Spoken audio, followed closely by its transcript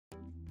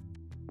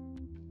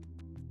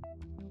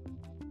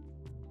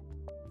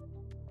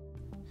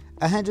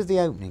Ahead of the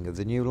opening of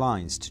the new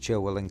lines to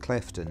Chilwell and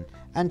Clifton,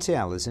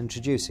 NTL is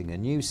introducing a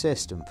new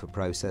system for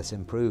process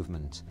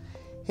improvement.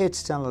 Here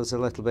to tell us a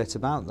little bit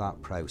about that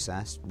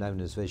process,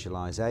 known as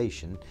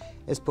visualisation,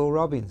 is Paul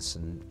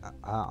Robinson,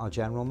 our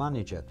General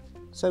Manager.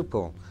 So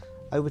Paul,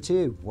 over to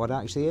you. What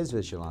actually is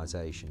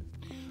visualisation?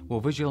 Well,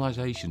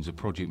 visualisation is a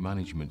project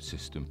management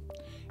system.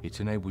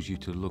 It enables you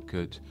to look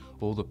at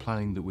all the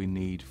planning that we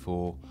need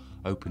for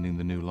opening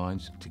the new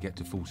lines to get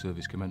to full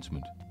service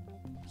commencement.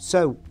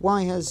 So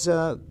why has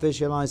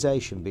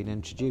visualisation been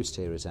introduced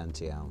here at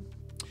NTL?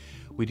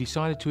 We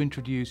decided to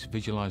introduce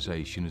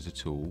visualisation as a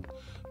tool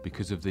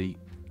because of the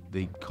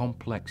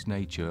complex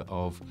nature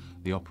of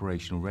the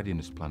operational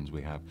readiness plans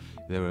we have.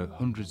 There are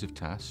hundreds of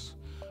tasks,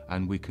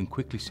 and we can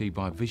quickly see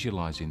by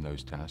visualising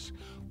those tasks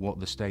what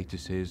the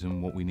status is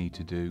and what we need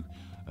to do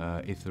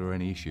if there are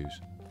any issues.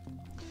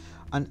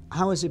 And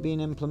how has it been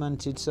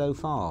implemented so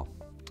far?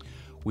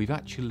 We've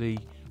actually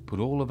put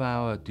all of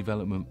our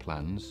development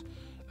plans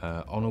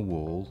on a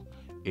wall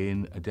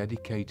in a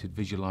dedicated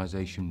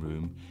visualisation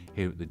room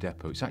here at the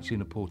depot. It's actually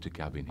in a porter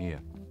cabin here.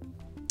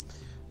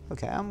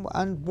 Okay,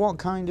 and what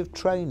kind of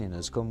training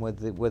has come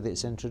with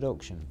its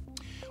introduction?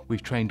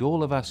 We've trained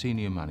all of our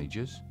senior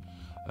managers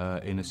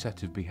in a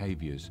set of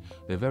behaviours.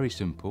 They're very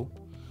simple.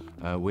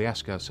 We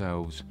ask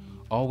ourselves,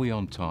 are we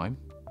on time?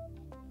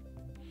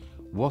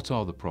 What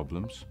are the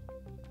problems?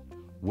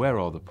 Where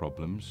are the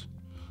problems?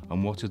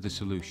 And what are the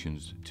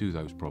solutions to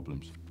those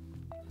problems?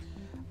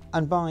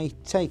 And by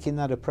taking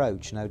that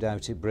approach, no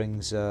doubt it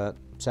brings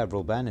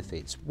several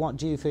benefits. What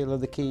do you feel are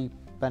the key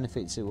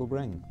benefits it will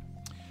bring?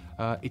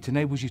 It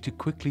enables you to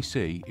quickly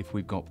see if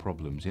we've got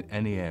problems in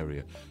any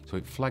area. So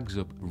it flags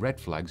up red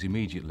flags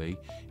immediately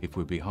if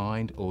we're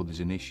behind or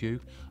there's an issue,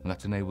 and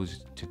that enables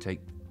us to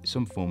take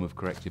some form of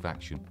corrective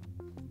action.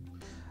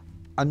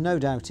 And no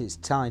doubt it's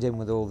tied in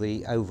with all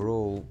the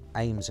overall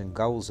aims and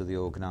goals of the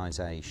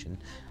organisation.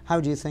 How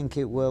do you think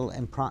it will,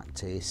 in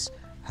practice,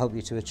 help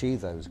you to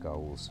achieve those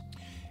goals?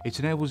 It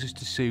enables us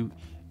to see,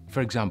 for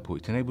example,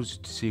 it enables us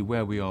to see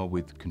where we are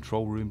with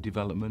control room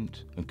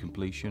development and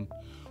completion,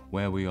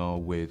 where we are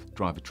with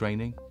driver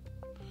training,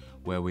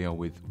 where we are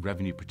with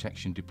revenue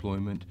protection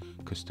deployment,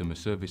 customer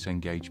service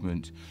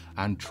engagement,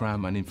 and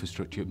tram and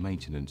infrastructure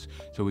maintenance.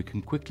 So we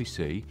can quickly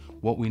see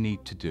what we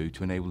need to do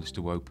to enable us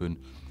to open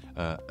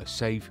a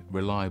safe,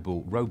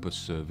 reliable,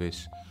 robust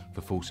service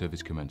for full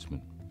service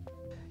commencement.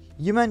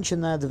 You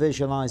mentioned there the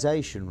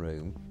visualisation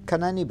room.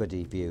 Can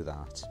anybody view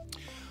that?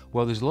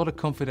 Well, there's a lot of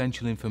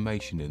confidential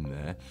information in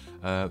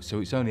there, so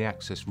it's only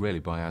accessed really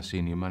by our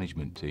senior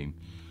management team.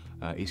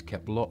 It's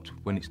kept locked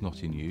when it's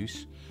not in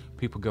use.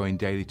 People go in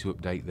daily to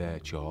update their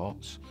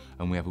charts,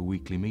 and we have a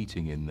weekly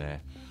meeting in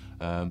there.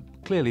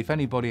 Clearly, if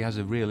anybody has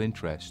a real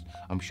interest,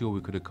 I'm sure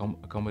we could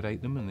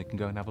accommodate them and they can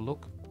go and have a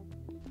look.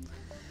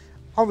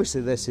 Obviously,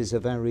 this is a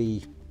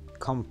very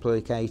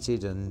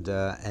complicated and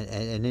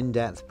an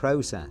in-depth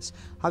process.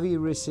 Have you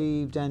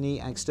received any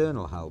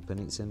external help in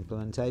its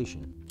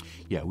implementation?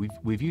 Yeah,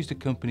 we've used a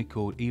company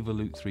called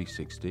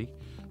Evolute360.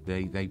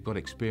 They've got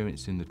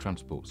experience in the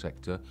transport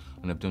sector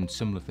and have done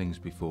similar things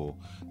before.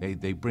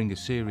 They bring a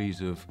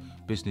series of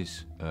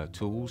business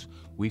tools.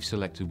 We've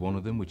selected one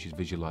of them, which is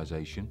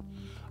visualisation,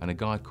 and a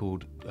guy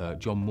called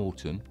John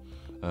Morton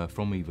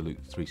from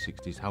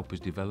Evolute360 has helped us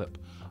develop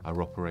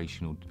our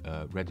operational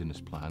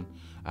readiness plan,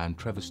 and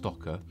Trevor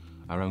Stocker,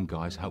 our own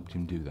guys, helped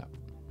him do that.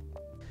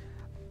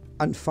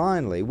 And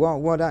finally,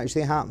 what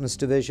actually happens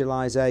to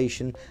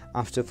visualisation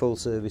after full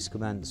service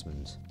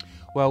commencement?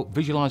 Well,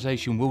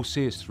 visualisation will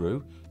see us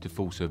through to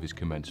full service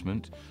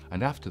commencement,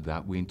 and after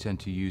that we intend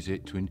to use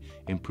it to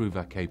improve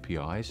our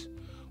KPIs,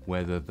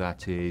 whether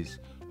that is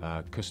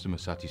customer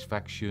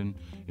satisfaction,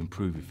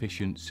 improve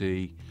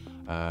efficiency,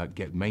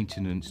 get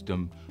maintenance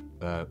done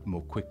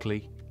more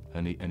quickly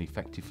and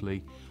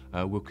effectively.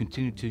 We'll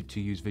continue to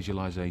use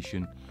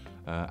visualisation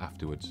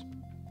afterwards.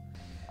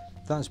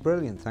 That's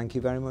brilliant. Thank you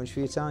very much for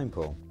your time,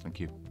 Paul. Thank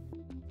you.